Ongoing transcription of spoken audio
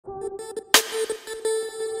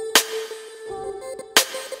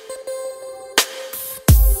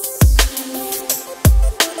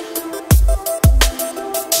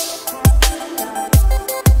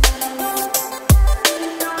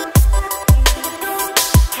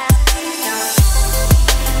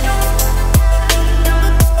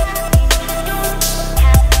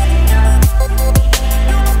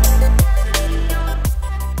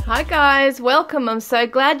Hi guys, welcome. I'm so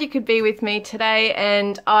glad you could be with me today,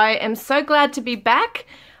 and I am so glad to be back.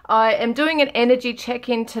 I am doing an energy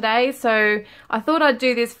check-in today, so I thought I'd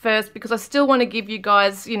do this first because I still want to give you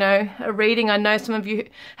guys, you know, a reading. I know some of you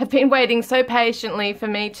have been waiting so patiently for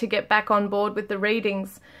me to get back on board with the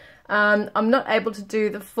readings. I'm not able to do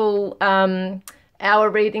the full hour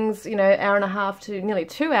readings, you know, hour and a half to nearly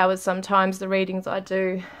 2 hours sometimes, the readings I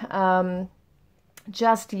do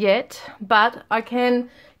just yet, but I can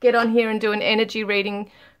get on here and do an energy reading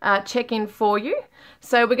check-in for you.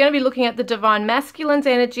 So we're going to be looking at the Divine Masculine's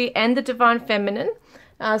energy and the Divine Feminine.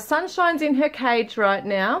 Sunshine's in her cage right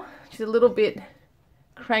now. She's a little bit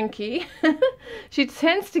cranky. She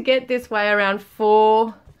tends to get this way around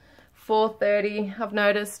 4:30, I've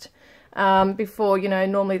noticed, before, you know,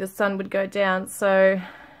 normally the sun would go down. So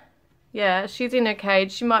yeah, she's in her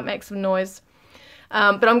cage. She might make some noise.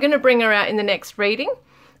 But I'm going to bring her out in the next reading,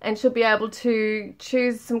 and she'll be able to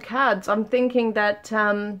choose some cards. I'm thinking that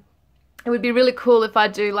it would be really cool if I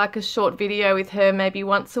do like a short video with her maybe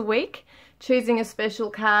once a week, choosing a special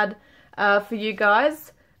card for you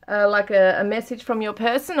guys, like a message from your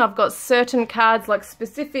person. I've got certain cards, like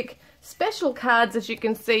specific special cards, as you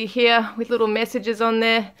can see here, with little messages on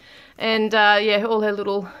there, and yeah, all her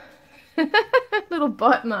little little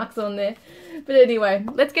bite marks on there. But anyway,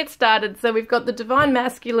 let's get started. So we've got the Divine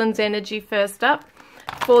Masculine's energy first up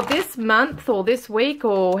for this month or this week,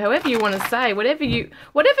 or however you want to say, whatever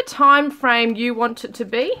time frame you want it to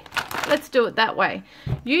be. Let's do it that way.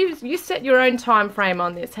 You set your own time frame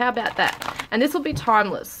on this. How about that? And this will be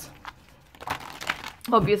timeless,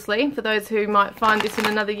 obviously, for those who might find this in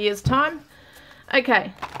another year's time.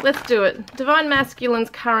 Okay, let's do it. Divine Masculine's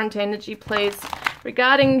current energy, please,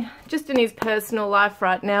 regarding just in his personal life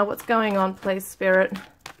right now. What's going on, please, Spirit?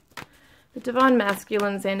 The Divine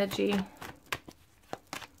Masculine's energy.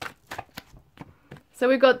 So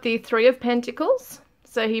we've got the Three of Pentacles.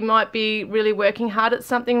 So he might be really working hard at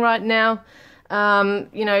something right now,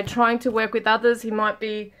 you know, trying to work with others. He might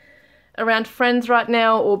be around friends right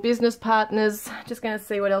now or business partners. Just going to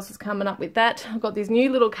see what else is coming up with that. I've got these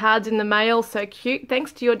new little cards in the mail. So cute.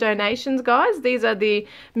 Thanks to your donations, guys. These are the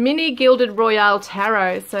mini Gilded Royale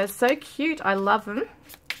Tarot. So cute. I love them.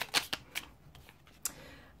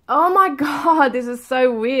 Oh my God, this is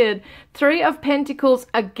so weird. Three of Pentacles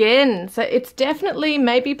again. So it's definitely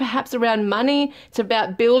maybe perhaps around money. It's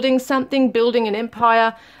about building something, building an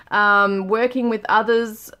empire, working with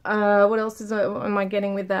others. What else am I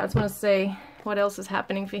getting with that? I just want to see what else is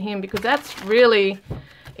happening for him, because that's really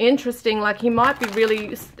interesting. Like, he might be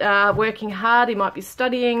really working hard. He might be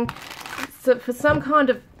studying. So for some kind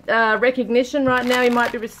of recognition right now he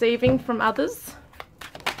might be receiving from others.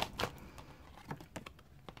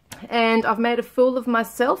 And I've made a fool of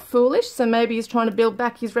myself, foolish, so maybe he's trying to build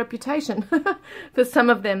back his reputation for some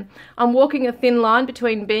of them. I'm walking a thin line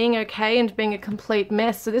between being okay and being a complete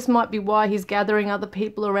mess, so this might be why he's gathering other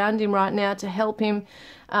people around him right now to help him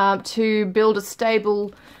to build a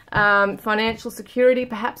stable financial security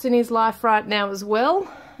perhaps in his life right now as well.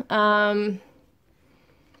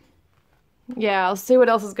 Yeah, I'll see what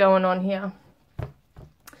else is going on here.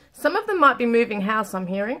 Some of them might be moving house, I'm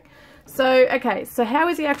hearing. So, okay, so how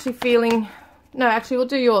is he actually feeling? No, actually, we'll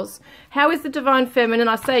do yours. How is the Divine Feminine?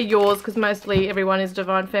 I say yours because mostly everyone is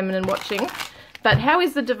Divine Feminine watching. But how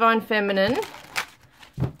is the Divine Feminine,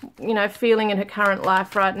 you know, feeling in her current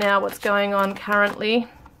life right now? What's going on currently?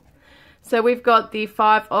 So we've got the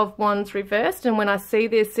Five of Wands reversed. And when I see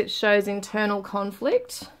this, it shows internal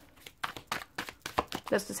conflict.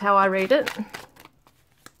 That's just how I read it.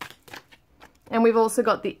 And we've also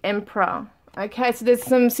got the Emperor. Okay, so there's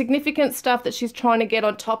some significant stuff that she's trying to get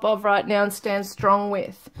on top of right now and stand strong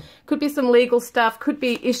with. Could be some legal stuff, could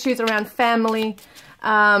be issues around family,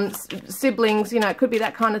 siblings, you know, it could be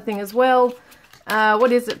that kind of thing as well.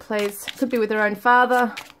 What is it, please? Could be with her own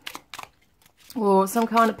father or some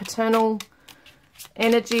kind of paternal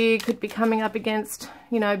energy. Could be coming up against,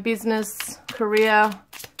 you know, business, career.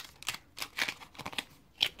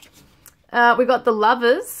 We've got the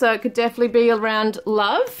Lovers, so it could definitely be around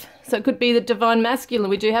love. So it could be the Divine Masculine.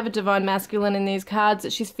 We do have a Divine Masculine in these cards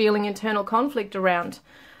that she's feeling internal conflict around.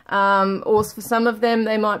 Or for some of them,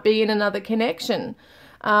 they might be in another connection.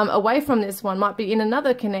 away from this one, might be in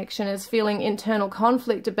another connection, is feeling internal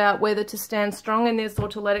conflict about whether to stand strong in this or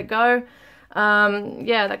to let it go.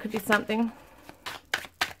 Yeah, that could be something.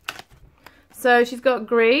 So she's got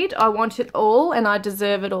greed, I want it all and I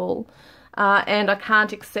deserve it all. And I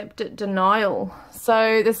can't accept it, denial.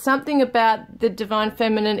 So there's something about the Divine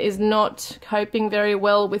Feminine is not coping very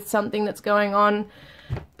well with something that's going on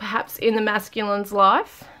perhaps in the masculine's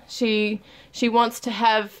life. She wants to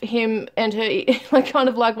have him and her like kind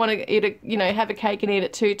of like want to eat a, you know, have a cake and eat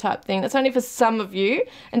it too type thing. That's only for some of you,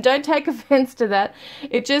 and don't take offense to that.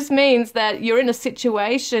 It just means that you're in a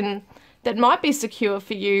situation that might be secure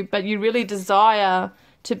for you, but you really desire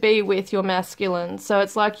to be with your masculine. So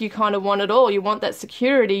it's like you kind of want it all. You want that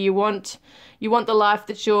security. You want the life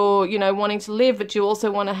that you're, you know, wanting to live, but you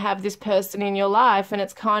also want to have this person in your life, and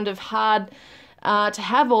it's kind of hard to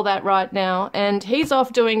have all that right now. And he's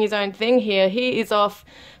off doing his own thing here. He is off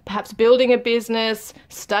perhaps building a business,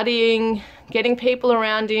 studying, getting people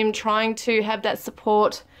around him, trying to have that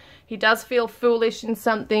support. He does feel foolish in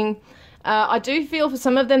something. I do feel for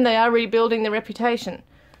some of them they are rebuilding their reputation.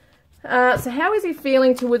 So how is he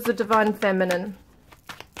feeling towards the Divine Feminine?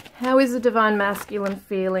 How is the Divine Masculine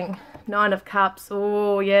feeling? 9 of Cups.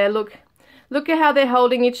 Oh, yeah, look at how they're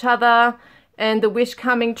holding each other and the wish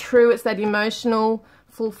coming true. It's that emotional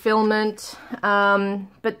fulfillment,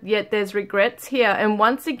 but yet there's regrets here. And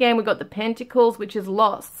once again, we've got the Pentacles, which is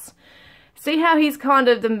loss. See how he's kind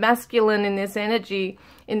of the masculine in this energy,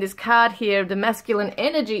 in this card here, the masculine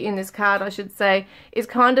energy in this card, I should say, is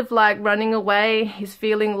kind of like running away. He's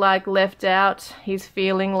feeling like left out. He's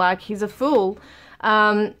feeling like he's a fool.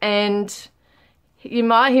 And he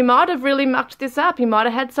might have really mucked this up. He might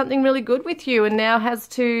have had something really good with you and now has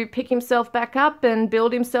to pick himself back up and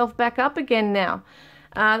build himself back up again now.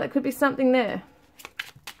 That could be something there.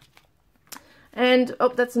 And, oh,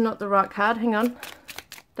 that's not the right card. Hang on.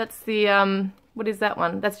 That's the, what is that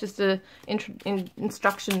one? That's just a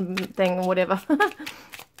instruction thing or whatever.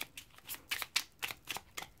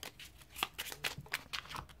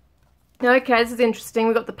 Okay, this is interesting.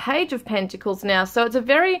 We've got the Page of Pentacles now. So it's a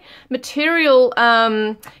very material,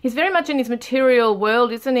 he's very much in his material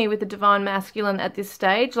world, isn't he, with the Divine Masculine at this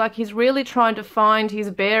stage? Like he's really trying to find his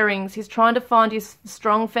bearings. He's trying to find his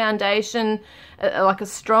strong foundation, like a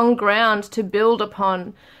strong ground to build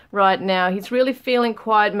upon right now. He's really feeling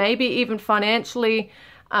quite, maybe even financially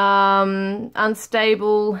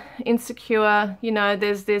unstable, insecure. You know,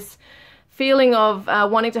 there's this feeling of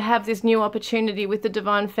wanting to have this new opportunity with the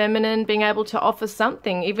Divine Feminine, being able to offer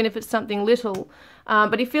something, even if it's something little.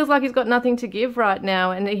 But he feels like he's got nothing to give right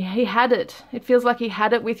now, and he had it. It feels like he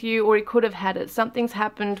had it with you, or he could have had it. Something's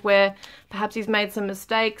happened where perhaps he's made some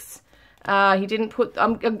mistakes. He didn't put,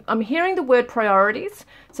 I'm hearing the word priorities,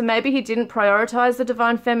 so maybe he didn't prioritize the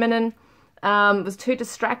Divine Feminine, was too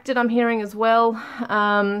distracted, I'm hearing as well,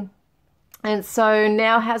 and so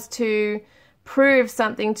now has to prove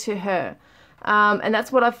something to her, and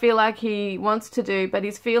that's what I feel like he wants to do, but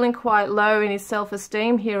he's feeling quite low in his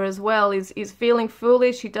self-esteem here as well. He's feeling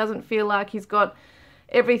foolish. He doesn't feel like he's got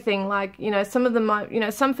everything. Like, you know, some of them might, you know,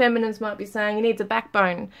 some feminines might be saying he needs a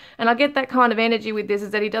backbone, and I get that kind of energy with this,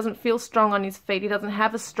 is that he doesn't feel strong on his feet. He doesn't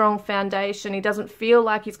have a strong foundation. He doesn't feel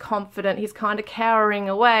like he's confident. He's kind of cowering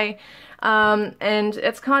away, and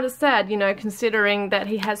it's kind of sad, you know, considering that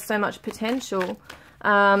he has so much potential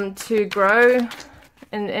to grow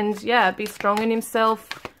and yeah, be strong in himself,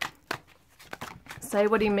 say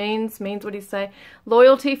what he means what he say.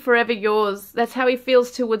 Loyalty forever yours. That's how he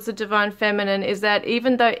feels towards the Divine Feminine, is that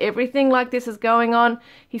even though everything like this is going on,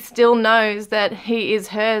 he still knows that he is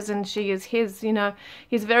hers and she is his. You know,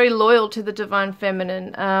 he's very loyal to the Divine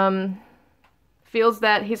Feminine, feels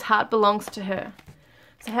that his heart belongs to her.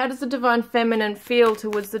 So how does the Divine Feminine feel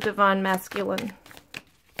towards the Divine Masculine?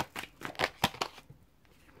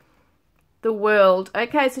 The World.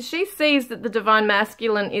 Okay, so she sees that the Divine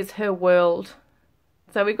Masculine is her world.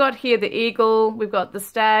 So we've got here the eagle, we've got the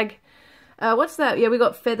stag. What's that? Yeah, we've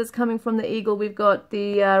got feathers coming from the eagle. We've got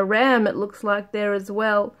the ram, it looks like, there as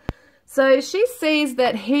well. So she sees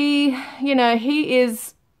that he, you know, he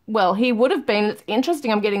is, well, he would have been, it's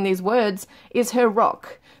interesting I'm getting these words, is her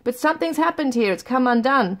rock. But something's happened here, it's come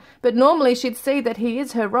undone. But normally she'd see that he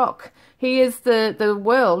is her rock. He is the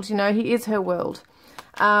world, you know, he is her world.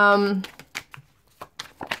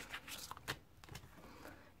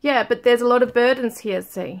 Yeah, but there's a lot of burdens here,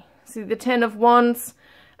 see. See, the Ten of Wands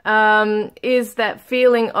is that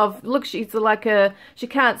feeling of, look, she's like a, she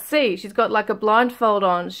can't see. She's got like a blindfold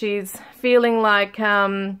on. She's feeling like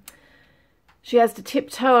she has to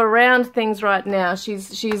tiptoe around things right now.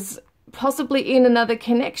 She's possibly in another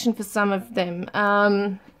connection for some of them.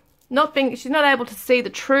 she's not able to see the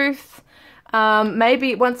truth.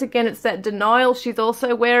 Maybe once again it's that denial. She's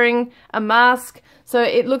also wearing a mask. So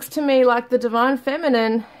it looks to me like the divine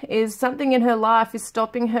feminine is something in her life is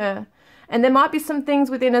stopping her. And there might be some things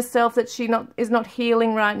within herself that she is not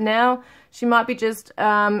healing right now. She might be just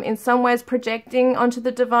in some ways projecting onto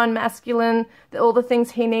the divine masculine all the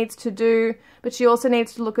things he needs to do. But she also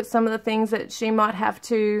needs to look at some of the things that she might have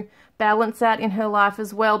to balance out in her life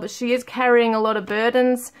as well. But she is carrying a lot of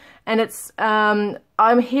burdens. And it's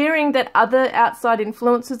I'm hearing that other outside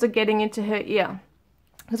influences are getting into her ear.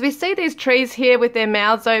 Because we see these trees here with their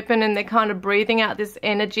mouths open and they're kind of breathing out this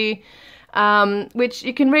energy. Which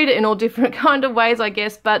you can read it in all different kind of ways, I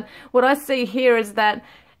guess. But what I see here is that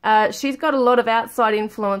she's got a lot of outside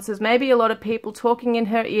influences, maybe a lot of people talking in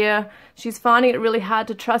her ear. She's finding it really hard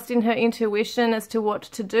to trust in her intuition as to what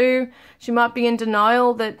to do. She might be in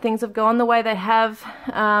denial that things have gone the way they have,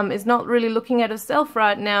 is not really looking at herself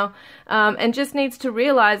right now, and just needs to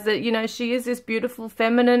realize that, you know, she is this beautiful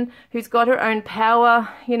feminine who's got her own power.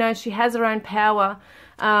 You know, she has her own power.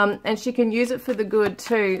 And she can use it for the good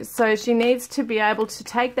too. So she needs to be able to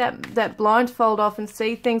take that blindfold off and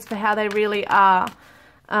see things for how they really are.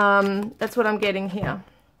 That's what I'm getting here.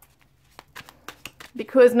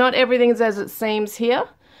 Because not everything's as it seems here.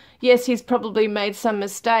 Yes, he's probably made some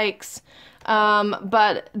mistakes,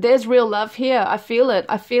 but there's real love here. I feel it.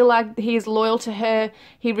 I feel like he's loyal to her.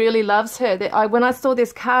 He really loves her. When I saw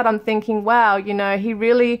this card, I'm thinking, wow, you know, he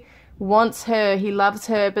really wants her, he loves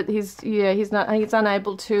her, but he's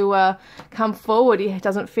unable to come forward. He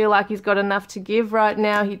doesn't feel like he's got enough to give right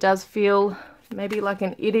now. He does feel maybe like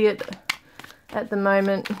an idiot at the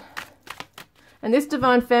moment. And this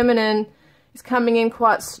divine feminine is coming in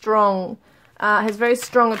quite strong, has very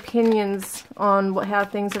strong opinions on how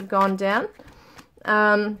things have gone down.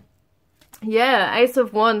 Yeah, Ace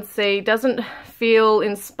of Wands, see, doesn't feel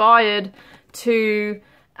inspired to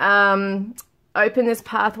open this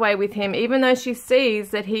pathway with him, even though she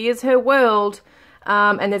sees that he is her world,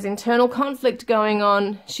 and there's internal conflict going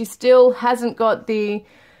on. She still hasn't got the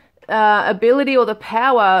ability or the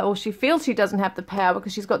power, or she feels she doesn't have the power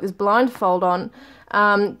because she's got this blindfold on,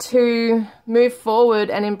 to move forward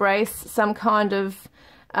and embrace some kind of,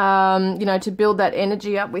 you know, to build that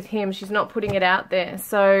energy up with him. She's not putting it out there.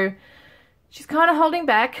 So she's kind of holding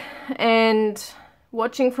back and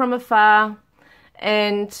watching from afar,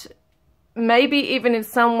 and maybe even in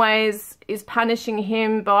some ways is punishing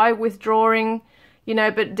him by withdrawing, you know,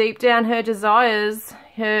 but deep down her desires,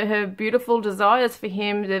 her beautiful desires for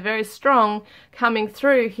him, they're very strong, coming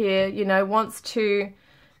through here, you know, wants to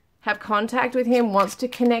have contact with him, wants to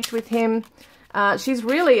connect with him. She's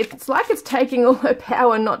really, it's like it's taking all her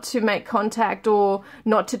power not to make contact or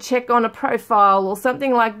not to check on a profile or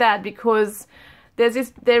something like that, because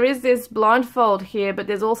there is this blindfold here, but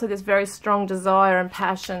there's also this very strong desire and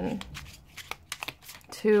passion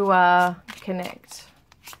to connect.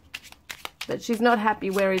 But she's not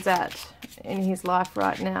happy where he's at in his life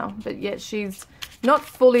right now, but yet she's not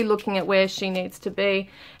fully looking at where she needs to be.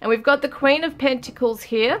 And we've got the Queen of Pentacles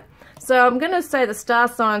here. So I'm going to say the star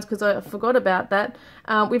signs because I forgot about that.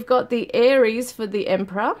 We've got the Aries for the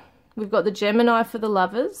Emperor. We've got the Gemini for the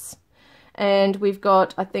Lovers. And we've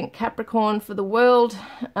got, I think, Capricorn for the World,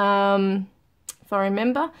 if I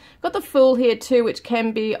remember. Got the Fool here too, which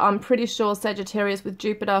can be, I'm pretty sure, Sagittarius with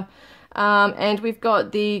Jupiter. And we've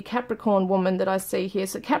got the Capricorn woman that I see here.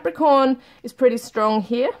 So Capricorn is pretty strong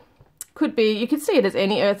here. Could be, you could see it as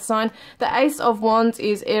any earth sign. The Ace of Wands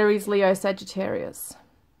is Aries, Leo, Sagittarius.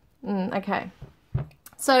 Okay.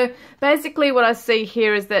 So basically what I see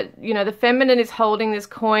here is that, you know, the feminine is holding this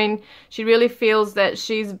coin. She really feels that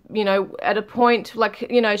she's, you know, at a point, like,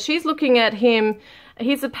 you know, she's looking at him.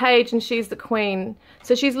 He's the page and she's the queen.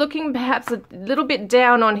 So she's looking perhaps a little bit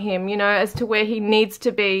down on him, you know, as to where he needs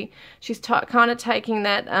to be. She's kind of taking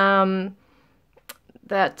that,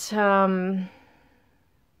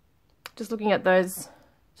 just looking at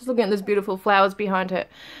those beautiful flowers behind her.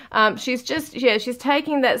 She's just, yeah, she's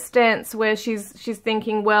taking that stance where she's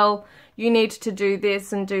thinking, well, you need to do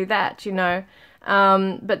this and do that, you know.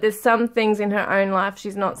 But there's some things in her own life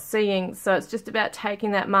she's not seeing. So it's just about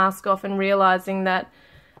taking that mask off and realizing that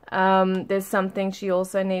there's something she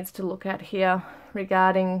also needs to look at here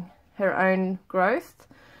regarding her own growth.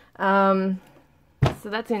 So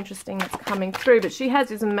that's interesting, that's coming through. But she has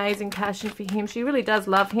this amazing passion for him. She really does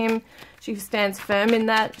love him. She stands firm in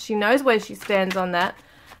that. She knows where she stands on that.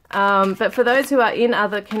 But for those who are in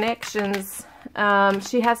other connections,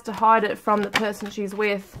 she has to hide it from the person she's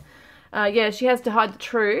with. Yeah, she has to hide the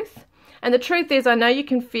truth. And the truth is, I know you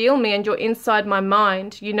can feel me and you're inside my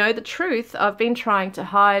mind. You know the truth I've been trying to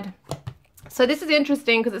hide. So this is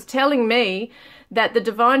interesting because it's telling me that the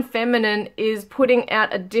divine feminine is putting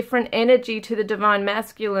out a different energy to the divine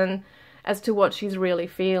masculine as to what she's really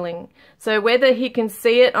feeling. So whether he can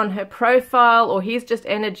see it on her profile or he's just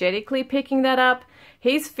energetically picking that up,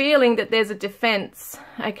 he's feeling that there's a defense,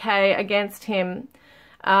 okay, against him,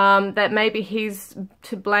 that maybe he's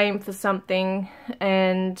to blame for something,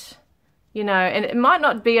 and, you know, and it might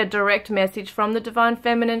not be a direct message from the divine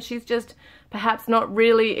feminine. She's just perhaps not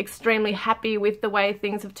really extremely happy with the way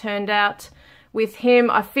things have turned out with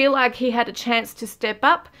him. I feel like he had a chance to step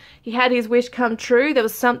up. He had his wish come true. There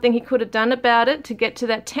was something he could have done about it to get to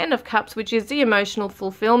that 10 of Cups, which is the emotional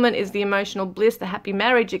fulfillment, is the emotional bliss, the happy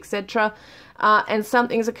marriage, etc. And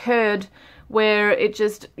something's occurred where it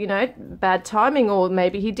just, you know, bad timing, or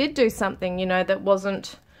maybe he did do something, you know, that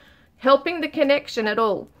wasn't helping the connection at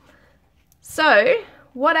all. So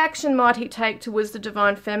what action might he take towards the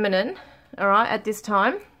divine feminine, all right, at this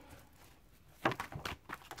time?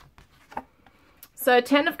 So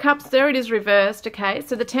 10 of Cups, there it is reversed, okay?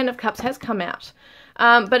 So the 10 of Cups has come out,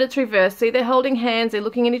 but it's reversed. See, they're holding hands, they're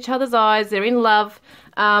looking in each other's eyes, they're in love,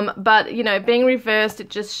 but, you know, being reversed, it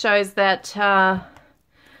just shows that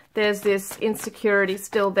there's this insecurity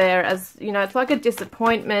still there, as, you know, it's like a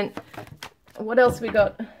disappointment. What else we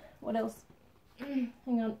got? What else? Hang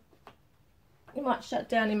on. He might shut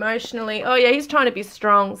down emotionally. Oh, yeah, he's trying to be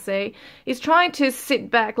strong, see? He's trying to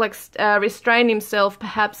sit back, like restrain himself,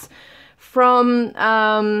 perhaps, from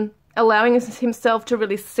allowing himself to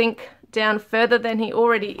really sink down further than he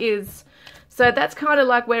already is. So that's kind of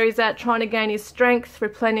like where he's at, trying to gain his strength,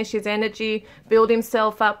 replenish his energy, build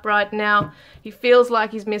himself up right now. He feels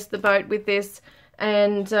like he's missed the boat with this.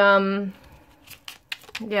 And,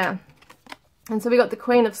 yeah. And so we got the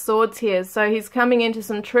Queen of Swords here. So he's coming into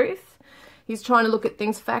some truth. He's trying to look at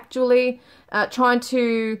things factually, trying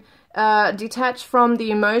to detach from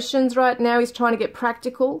the emotions right now. He's trying to get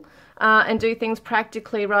practical. And do things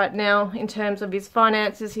practically right now in terms of his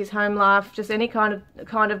finances, his home life, just any kind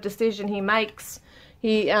of decision he makes.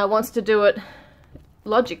 He wants to do it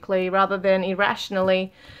logically rather than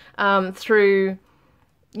irrationally, through,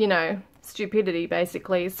 you know, stupidity,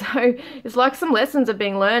 basically. So it's like some lessons are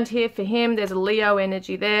being learned here for him. There's a Leo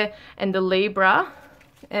energy there and the Libra,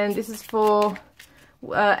 and this is for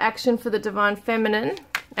action for the divine feminine.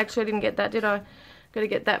 Actually, I didn't get that, did I? Got to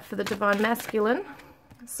get that for the divine masculine.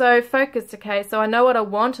 So focus, okay, so I know what I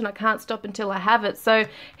want and I can't stop until I have it. So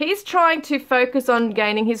he's trying to focus on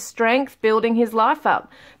gaining his strength, building his life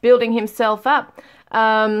up, building himself up.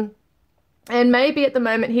 And maybe at the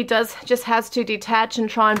moment he just has to detach and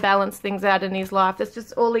try and balance things out in his life. That's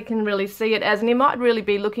just all he can really see it as. And he might really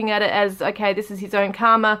be looking at it as, okay, this is his own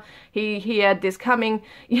karma. He had this coming.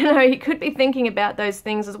 You know, he could be thinking about those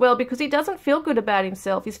things as well, because he doesn't feel good about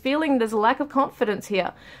himself. He's feeling there's a lack of confidence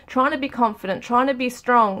here. Trying to be confident, trying to be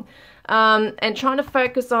strong, and trying to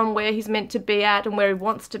focus on where he's meant to be at and where he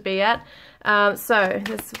wants to be at. So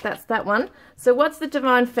that's that one. So what's the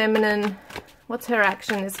divine feminine? What's her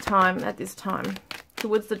action at this time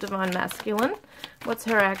towards the divine masculine? What's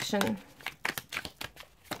her action?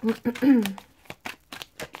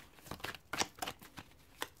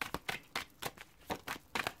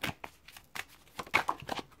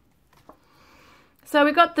 So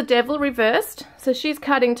we got the Devil reversed. So she's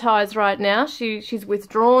cutting ties right now. She's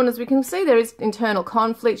withdrawn. As we can see, there is internal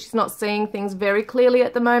conflict. She's not seeing things very clearly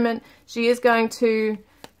at the moment. She is going to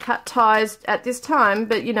cut ties at this time,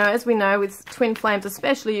 but you know, as we know with twin flames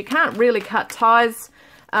especially, you can't really cut ties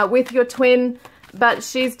with your twin, but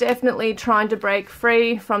she's definitely trying to break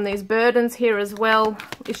free from these burdens here as well.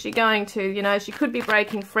 Is she going to? You know, she could be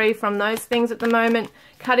breaking free from those things at the moment,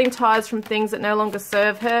 cutting ties from things that no longer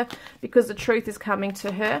serve her, because the truth is coming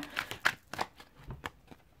to her.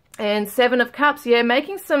 And 7 of Cups, yeah,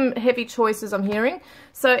 making some heavy choices, I'm hearing.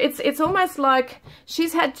 So it's almost like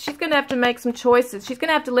she's going to have to make some choices. She's going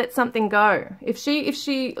to have to let something go. If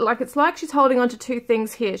she like, it's like she's holding on to two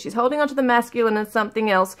things here. She's holding on to the masculine and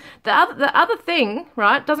something else. The other thing,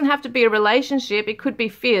 right, doesn't have to be a relationship. It could be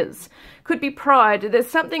fears, could be pride. There's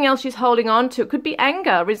something else she's holding on to. It could be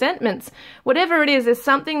anger, resentments, whatever it is. There's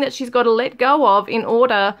something that she's got to let go of in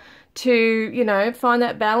order to, you know, find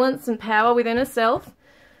that balance and power within herself.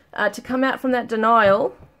 To come out from that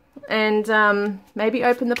denial and maybe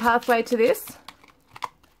open the pathway to this.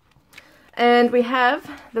 And we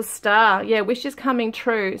have the Star. Yeah, wishes coming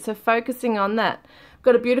true. So focusing on that. We've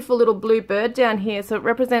got a beautiful little blue bird down here. So it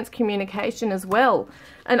represents communication as well.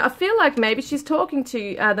 And I feel like maybe she's talking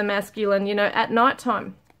to the masculine, you know, at night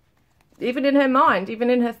time. Even in her mind, even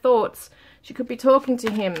in her thoughts. She could be talking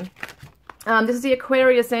to him. This is the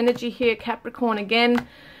Aquarius energy here, Capricorn again.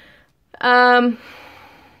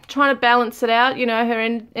 trying to balance it out, you know,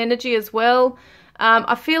 her energy as well.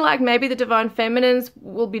 I feel like maybe the Divine Feminines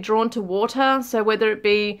will be drawn to water. So whether it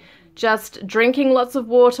be just drinking lots of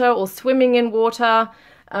water or swimming in water,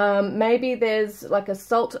 maybe there's like a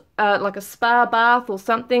like a spa bath or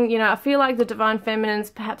something. You know, I feel like the Divine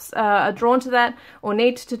Feminines perhaps are drawn to that or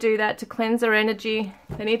need to do that to cleanse their energy.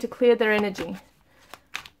 They need to clear their energy.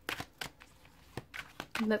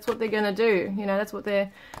 And that's what they're going to do. You know, that's what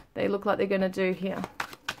they look like they're going to do here.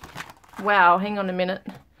 Wow, hang on a minute.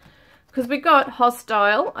 Because we got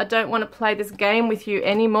hostile. I don't want to play this game with you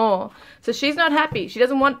anymore. So she's not happy. She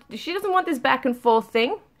doesn't want this back and forth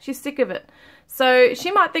thing. She's sick of it. So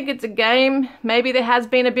she might think it's a game. Maybe there has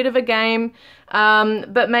been a bit of a game,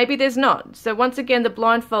 but maybe there's not. So once again, the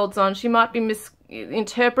blindfold's on. She might be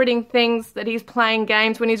misinterpreting things, that he's playing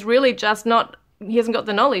games when he's really just not. He hasn't got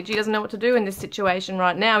the knowledge. He doesn't know what to do in this situation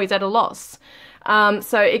right now. He's at a loss.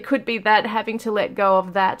 So it could be that, having to let go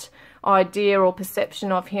of that idea or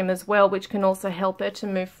perception of him as well, which can also help her to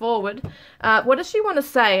move forward. What does she want to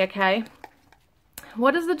say? Okay.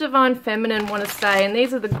 What does the Divine Feminine want to say? And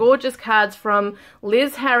these are the gorgeous cards from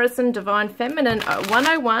Liz Harrison, Divine Feminine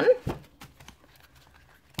 101.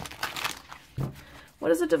 What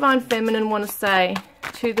does the Divine Feminine want to say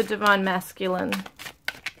to the Divine Masculine?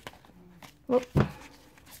 Whoop.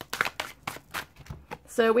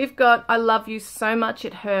 So we've got, I love you so much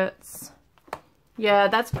it hurts. Yeah,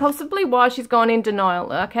 that's possibly why she's gone in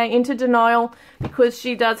denial, okay? Into denial, because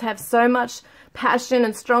she does have so much passion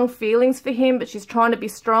and strong feelings for him, but she's trying to be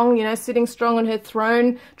strong, you know, sitting strong on her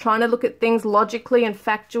throne, trying to look at things logically and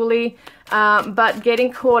factually, but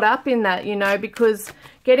getting caught up in that, you know, because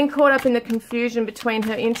getting caught up in the confusion between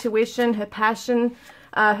her intuition, her passion,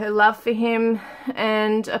 her love for him,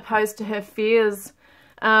 and opposed to her fears.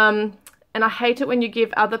 And I hate it when you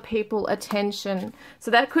give other people attention.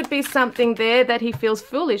 So that could be something there that he feels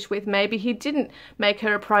foolish with. Maybe he didn't make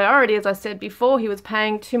her a priority. As I said before, he was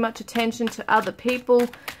paying too much attention to other people,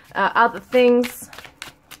 other things.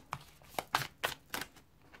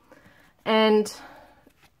 And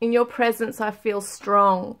in your presence, I feel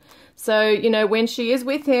strong. So, you know, when she is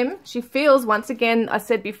with him, she feels, once again, I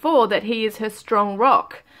said before, that he is her strong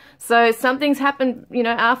rock. So something's happened, you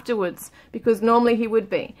know, afterwards, because normally he would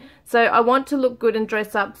be. So I want to look good and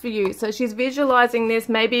dress up for you. So she's visualizing this,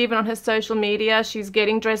 maybe even on her social media. She's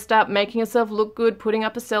getting dressed up, making herself look good, putting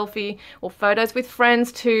up a selfie or photos with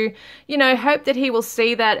friends to, you know, hope that he will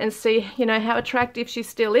see that and see, you know, how attractive she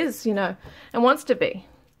still is, you know, and wants to be.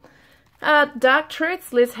 Dark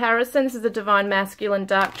Truths, Liz Harrison. This is the Divine Masculine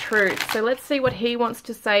Dark Truth. So let's see what he wants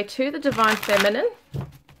to say to the Divine Feminine.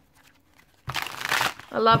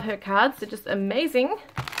 I love her cards. They're just amazing.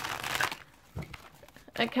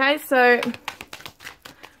 Okay, so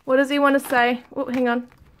what does he want to say? Oh, hang on.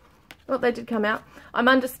 Oh, they did come out. I'm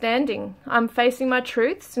understanding. I'm facing my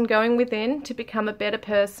truths and going within to become a better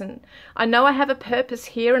person. I know I have a purpose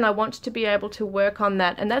here and I want to be able to work on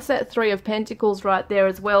that. And that's that Three of Pentacles right there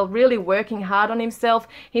as well. Really working hard on himself.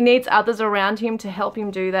 He needs others around him to help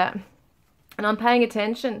him do that. And I'm paying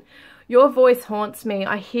attention. Your voice haunts me.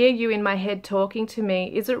 I hear you in my head talking to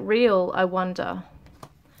me. Is it real, I wonder?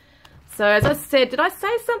 So as I said, did I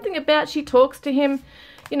say something about she talks to him?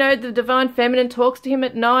 You know, the Divine Feminine talks to him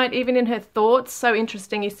at night, even in her thoughts. So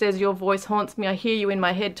interesting, he says, your voice haunts me. I hear you in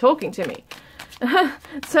my head talking to me.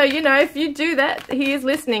 So, you know, if you do that, he is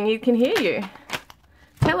listening. He can hear you.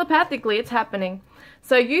 Telepathically, it's happening.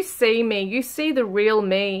 So you see me, you see the real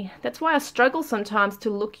me. That's why I struggle sometimes to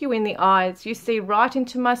look you in the eyes. You see right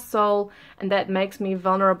into my soul, and that makes me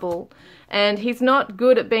vulnerable. And he's not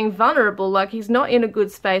good at being vulnerable. Like, he's not in a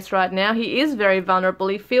good space right now. He is very vulnerable.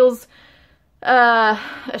 He feels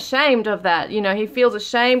ashamed of that. You know, he feels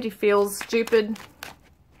ashamed. He feels stupid.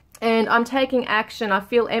 And I'm taking action. I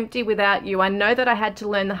feel empty without you. I know that I had to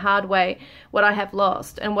learn the hard way what I have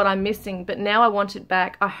lost and what I'm missing, but now I want it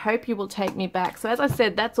back. I hope you will take me back. So as I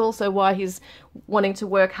said, that's also why he's wanting to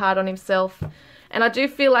work hard on himself. And I do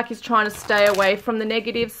feel like he's trying to stay away from the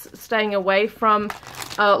negatives, staying away from,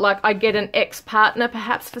 like, I get an ex-partner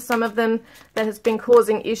perhaps for some of them that has been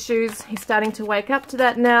causing issues. He's starting to wake up to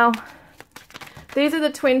that now. These are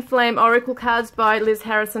the Twin Flame Oracle cards by Liz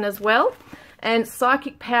Harrison as well. And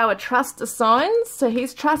Psychic Power, trust the signs. So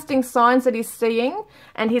he's trusting signs that he's seeing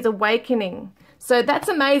and he's awakening. So that's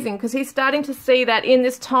amazing because he's starting to see that in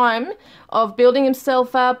this time of building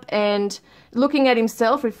himself up and looking at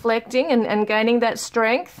himself, reflecting and gaining that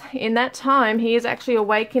strength. In that time, he is actually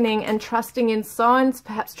awakening and trusting in signs,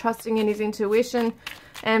 perhaps trusting in his intuition.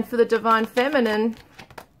 And for the Divine Feminine,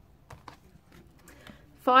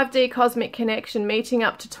 5D Cosmic Connection, meeting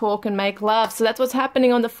up to talk and make love. So that's what's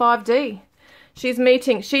happening on the 5D. She's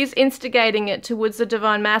instigating it towards the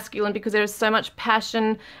divine masculine because there is so much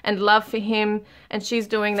passion and love for him, and she's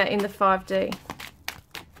doing that in the 5D.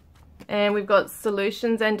 And we've got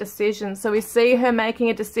solutions and decisions. So we see her making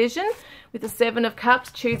a decision with the 7 of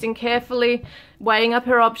Cups, choosing carefully, weighing up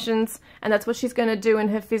her options, and that's what she's going to do in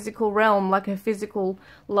her physical realm, like her physical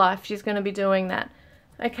life. She's going to be doing that.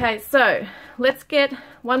 Okay, so let's get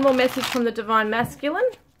one more message from the divine masculine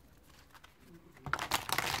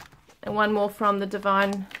and one more from the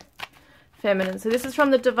divine feminine. So this is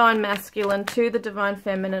from the divine masculine to the divine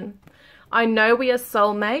feminine. I know we are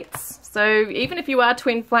soulmates. So even if you are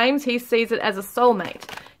twin flames, he sees it as a soulmate.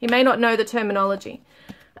 You may not know the terminology.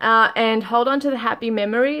 And hold on to the happy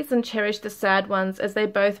memories and cherish the sad ones, as they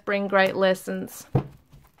both bring great lessons.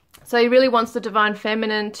 So he really wants the divine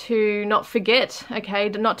feminine to not forget, okay,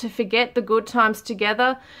 not to forget the good times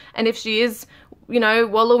together. And if she is, you know,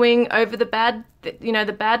 wallowing over the bad, you know,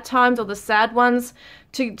 the bad times or the sad ones,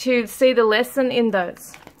 to see the lesson in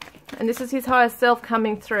those. And this is his higher self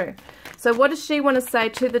coming through. So what does she want to say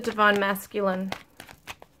to the divine masculine?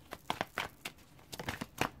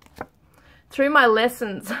 Through my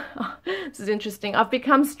lessons, this is interesting, I've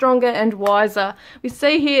become stronger and wiser. We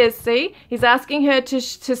see here, see, he's asking her to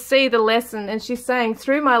see the lesson, and she's saying,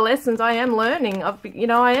 through my lessons, I am learning.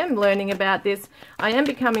 I am learning about this. I am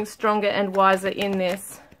becoming stronger and wiser in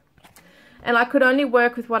this. And I could only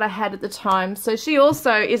work with what I had at the time. So she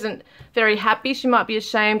also isn't very happy. She might be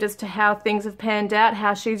ashamed as to how things have panned out,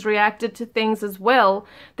 how she's reacted to things as well.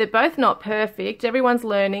 They're both not perfect. Everyone's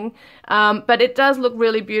learning. But it does look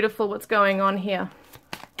really beautiful what's going on here.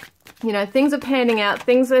 You know, things are panning out.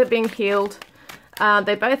 Things are being healed.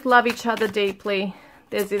 They both love each other deeply.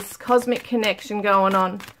 There's this cosmic connection going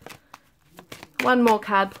on. One more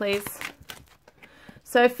card, please.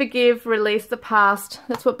 So forgive, release the past.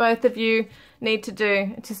 That's what both of you need to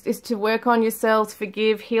do, is to work on yourselves,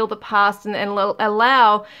 forgive, heal the past, and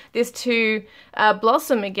allow this to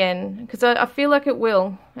blossom again, because I feel like it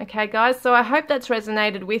will. Okay, guys? So I hope that's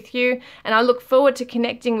resonated with you, and I look forward to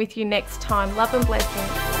connecting with you next time. Love and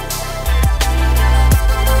blessings.